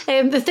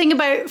the thing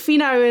about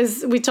Finau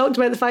is we talked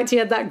about the fact he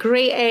had that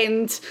great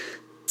end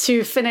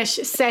to finish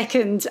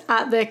second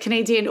at the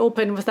Canadian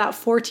Open with that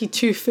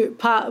 42-foot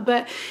putt.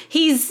 But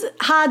he's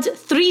had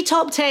 3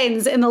 top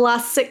 10s in the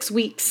last 6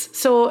 weeks.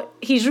 So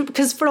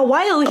because for a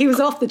while he was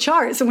off the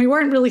charts and we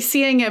weren't really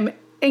seeing him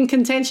in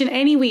contention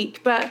any week.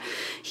 But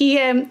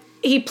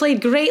he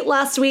played great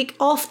last week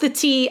off the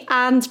tee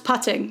and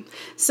putting.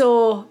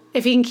 So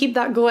if he can keep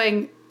that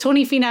going,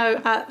 Tony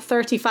Finau at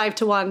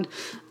 35-1.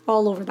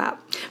 All over that.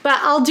 But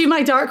I'll do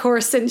my dark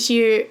horse since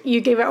you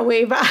gave it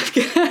away back.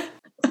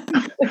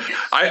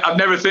 I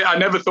never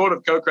thought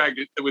of Kokrak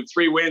with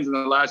 3 wins in the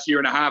last year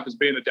and a half as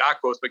being a dark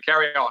horse, but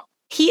carry on.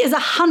 He is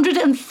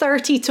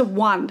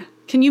 130-1.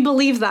 Can you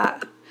believe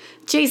that?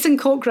 Jason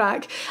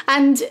Kokrak.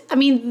 And I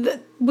mean,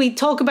 we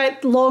talk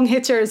about long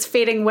hitters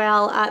faring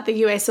well at the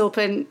US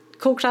Open.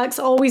 Kokrak's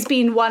always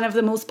been one of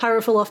the most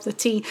powerful off the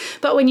tee.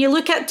 But when you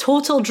look at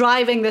total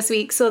driving this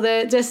week, so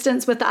the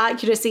distance with the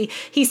accuracy,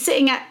 he's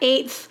sitting at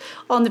 8th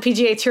on the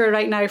PGA Tour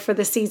right now for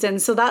the season.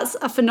 So that's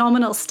a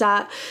phenomenal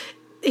stat.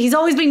 he's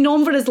always been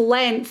known for his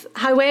length.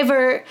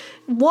 However,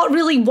 what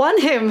really won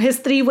him his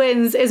 3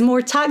 wins is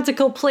more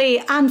tactical play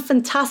and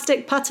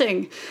fantastic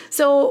putting.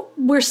 So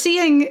we're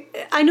seeing,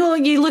 I know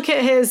you look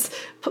at his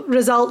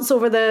results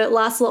over the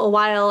last little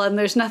while and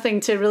there's nothing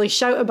to really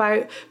shout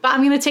about, but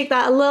I'm going to take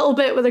that a little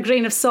bit with a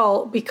grain of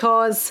salt,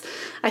 because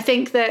I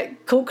think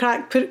that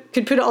Kokrak could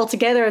put it all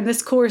together and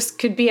this course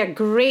could be a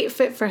great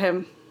fit for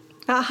him.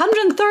 At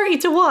 130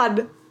 to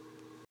 1.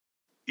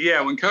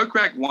 Yeah, when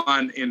Kokrak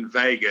won in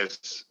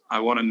Vegas, I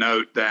want to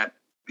note that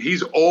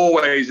he's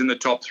always in the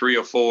top 3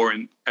 or 4.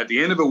 And at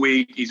the end of a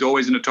week, he's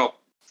always in the top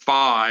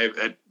 5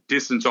 at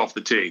distance off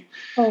the tee.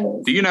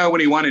 Oh. Do you know when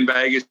he won in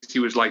Vegas, he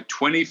was like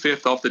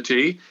 25th off the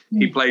tee?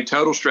 He played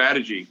total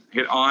strategy,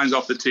 hit irons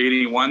off the tee, and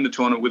he won the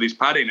tournament with his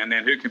putting. And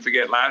then who can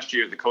forget last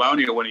year at the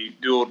Colonial when he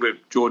dueled with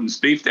Jordan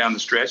Spieth down the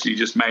stretch? He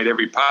just made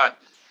every putt.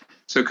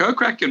 So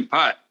Kokrak can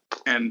putt,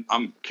 and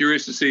I'm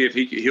curious to see if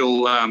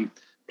he'll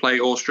play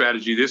all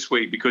strategy this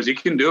week, because he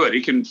can do it.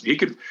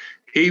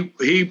 He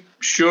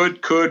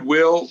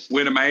will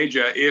win a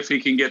major if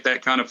he can get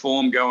that kind of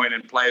form going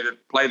and play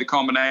the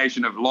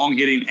combination of long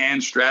hitting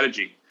and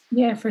strategy.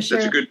 Yeah, for sure.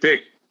 That's a good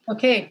pick.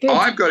 Okay, good.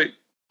 I've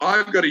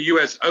got a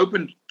U.S.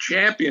 Open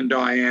champion,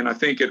 Diane, I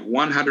think at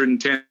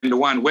 110 to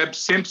 1. Webb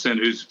Simpson,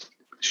 who's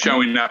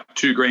showing up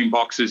 2 green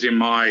boxes in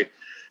my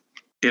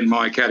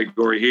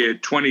category here.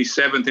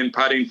 27th in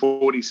putting,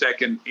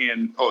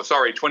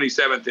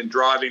 27th in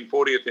driving,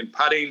 40th in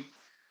putting.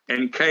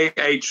 And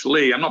K.H.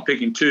 Lee, I'm not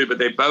picking 2, but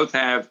they both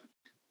have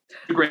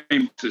 2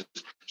 green boxes.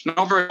 It's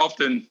not very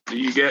often that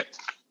you get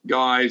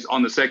guys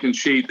on the second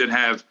sheet that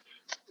have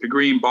the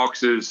green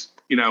boxes.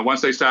 You know,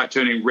 once they start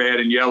turning red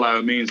and yellow,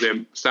 it means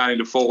they're starting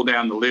to fall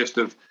down the list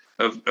of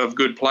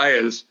good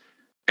players.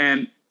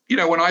 And, you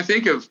know, when I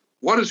think of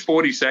what does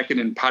 42nd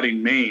in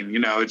putting mean? You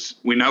know,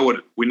 we know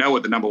what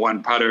the number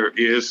 1 putter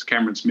is,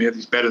 Cameron Smith.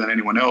 He's better than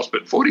anyone else.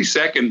 But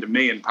 42nd to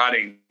me in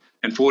putting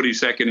and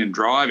 42nd in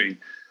driving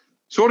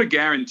sort of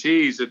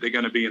guarantees that they're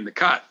going to be in the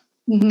cut.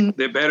 Mm-hmm.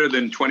 They're better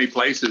than 20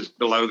 places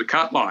below the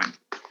cut line.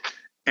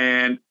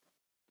 And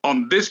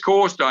on this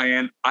course,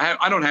 Diane,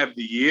 I don't have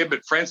the year,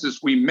 but Francis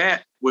Ouimet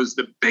was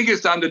the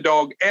biggest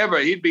underdog ever.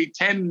 He'd be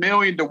 10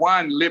 million to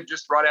 1, lived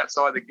just right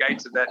outside the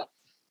gates of that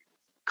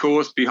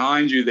course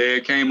behind you there,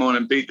 came on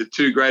and beat the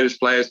 2 greatest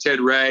players,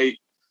 Ted Ray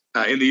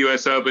in the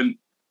US Open.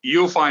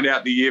 You'll find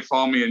out the year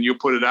for me and you'll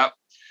put it up.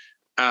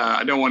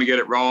 I don't want to get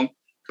it wrong.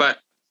 But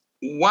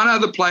one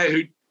other player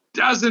who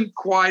doesn't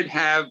quite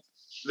have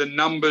the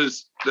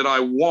numbers that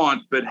I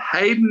want, but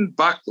Hayden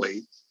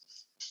Buckley,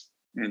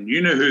 and you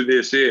know who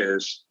this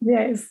is,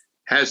 yes,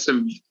 has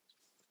some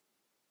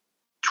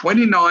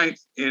 19th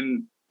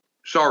in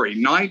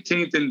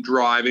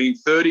driving,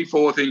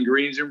 34th in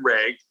greens and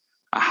reg,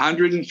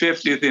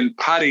 150th in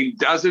putting.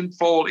 Doesn't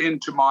fall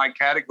into my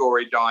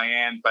category,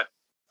 Diane, but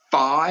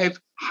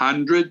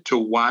 500 to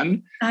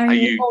 1. Are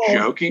you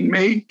joking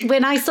me?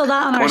 When I saw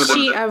that on our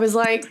sheet, I was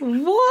like,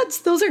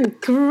 what? Those are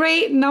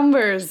great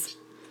numbers.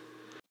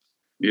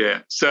 Yeah.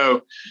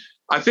 So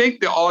I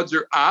think the odds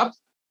are up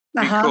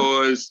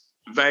because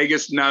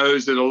Vegas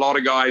knows that a lot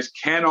of guys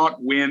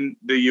cannot win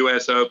the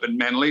US Open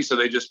mentally. So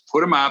they just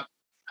put them up,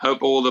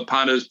 hope all the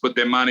punters put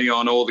their money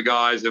on all the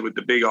guys that with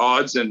the big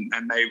odds and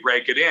they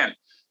rake it in.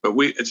 But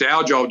it's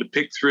our job to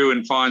pick through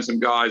and find some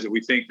guys that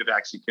we think that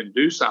actually can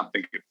do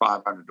something at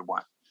 500 to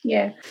 1.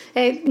 Yeah.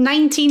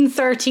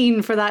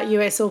 1913 for that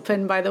US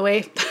Open, by the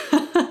way.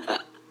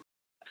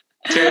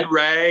 Ted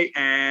Ray,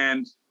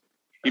 and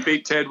he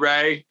beat Ted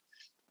Ray.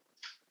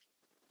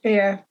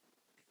 Yeah.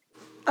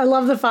 I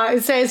love the fact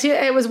it says here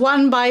it was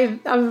won by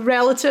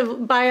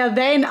a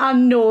then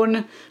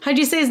unknown. How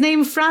do you say his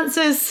name?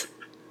 Francis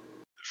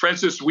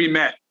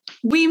Ouimet.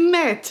 We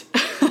met.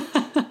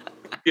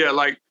 Yeah,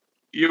 like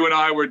you and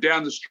I were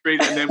down the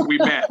street and then we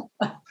met.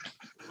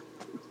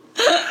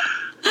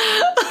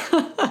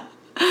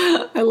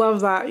 I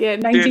love that. Yeah,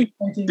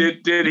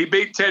 1914. Did he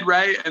beat Ted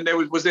Ray? And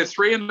was there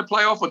 3 in the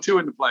playoff or 2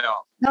 in the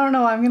playoff?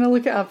 No, I'm going to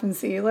look it up and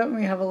see. Let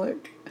me have a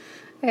look.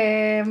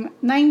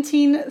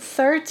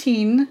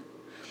 1913.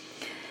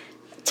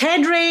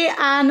 Ted Ray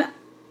and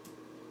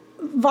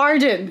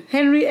Varden.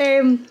 Harry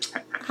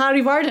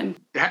Varden.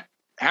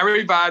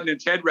 Harry Varden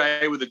and Ted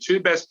Ray were the 2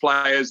 best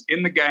players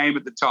in the game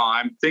at the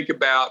time. Think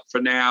about,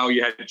 for now,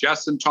 you had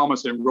Justin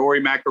Thomas and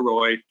Rory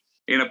McIlroy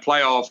in a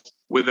playoff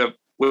with a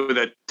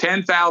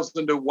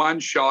 10,000 to 1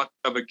 shot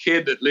of a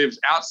kid that lives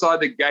outside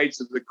the gates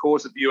of the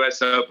course at the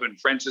US Open,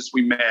 Francis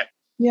Ouimet.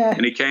 Yeah.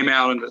 And he came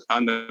out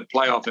on the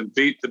playoff and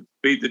beat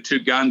the 2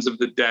 guns of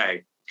the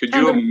day. Could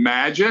you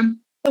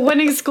imagine? The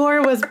winning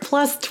score was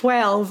plus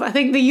 12. I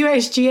think the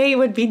USGA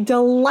would be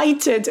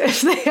delighted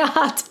if they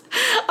had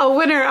a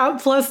winner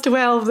at plus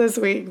 12 this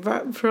week,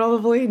 but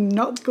probably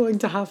not going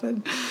to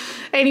happen.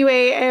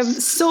 Anyway,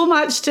 so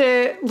much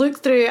to look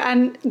through,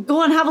 and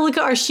go and have a look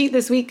at our sheet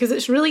this week because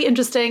it's really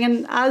interesting.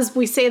 And as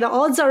we say, the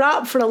odds are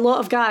up for a lot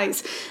of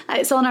guys.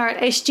 It's on our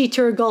SG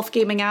Tour Golf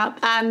Gaming app,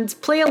 and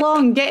play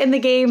along, get in the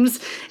games.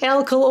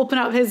 Elk will open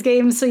up his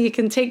games so you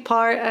can take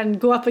part and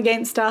go up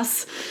against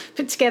us,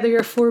 put together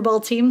your 4-ball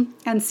team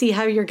and see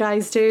how your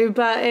guys do.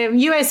 But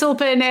US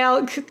Open,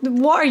 Elk,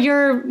 what are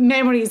your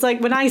memories?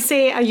 Like when I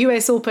say a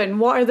US Open,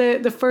 what are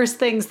the first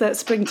things that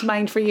spring to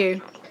mind for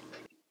you?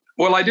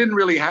 Well, I didn't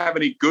really have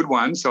any good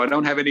ones, so I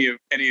don't have any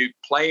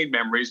playing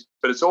memories,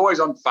 but it's always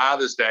on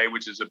Father's Day,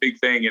 which is a big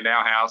thing in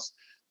our house.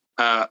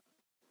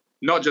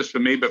 Not just for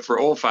me, but for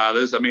all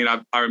fathers. I mean,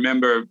 I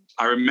remember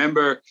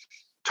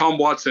Tom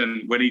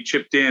Watson when he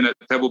chipped in at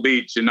Pebble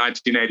Beach in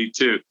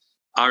 1982.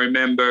 I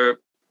remember,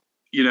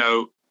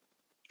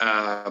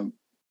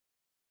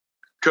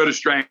 Curtis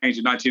Strange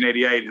in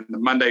 1988 in the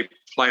Monday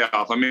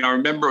playoff. I mean, I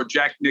remember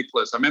Jack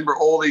Nicklaus. I remember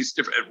all these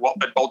different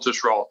at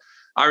Baltusrol.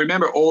 I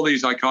remember all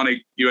these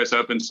iconic US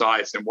Open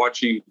sites and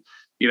watching,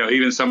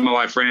 even some of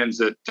my friends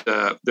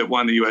that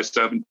won the US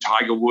Open,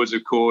 Tiger Woods,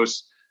 of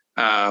course,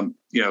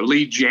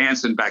 Lee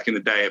Jansen back in the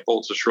day at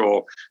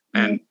Baltusrol,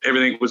 and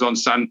everything was on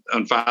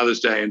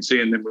Father's Day, and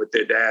seeing them with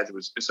their dads.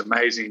 It's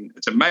amazing.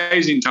 It's an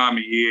amazing time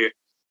of year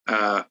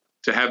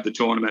to have the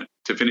tournament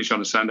to finish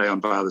on a Sunday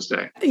on Father's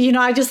Day.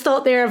 I just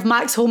thought there of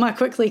Max Homa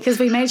quickly because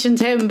we mentioned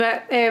him,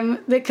 but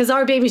because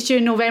our baby's due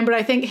in November,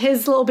 I think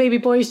his little baby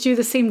boy's due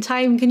the same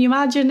time. Can you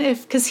imagine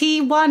because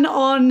he won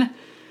on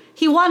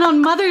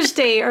Mother's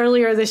Day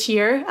earlier this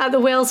year at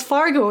the Wells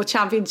Fargo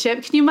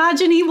Championship. Can you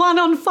imagine he won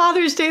on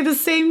Father's Day the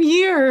same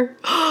year?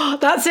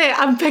 That's it.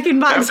 I'm picking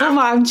Max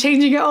Homa. I'm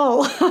changing it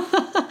all.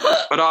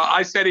 But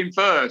I said him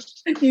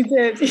first. You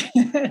did.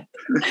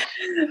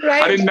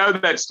 Right. I didn't know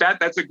that stat.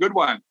 That's a good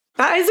one.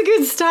 That is a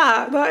good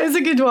stat. That is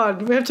a good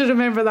one. We have to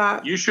remember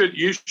that. You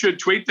should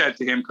tweet that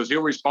to him because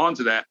he'll respond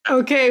to that.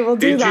 Okay, we'll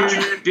do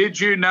that. Did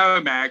you know,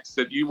 Max,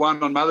 that you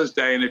won on Mother's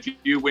Day, and if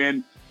you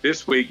win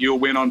this week, you'll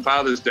win on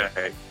Father's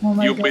Day.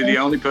 You'll be the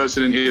only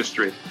person in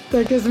history.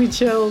 That gives me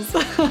chills.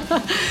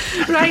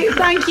 Right,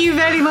 thank you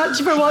very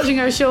much for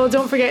watching our show.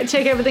 Don't forget to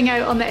check everything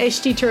out on the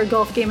SG Tour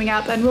Golf Gaming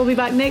app, and we'll be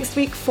back next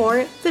week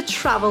for the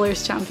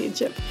Travelers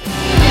Championship.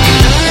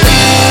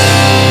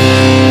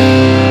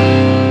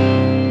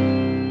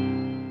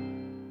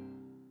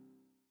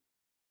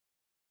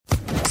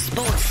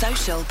 Sports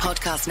Social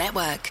Podcast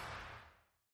Network.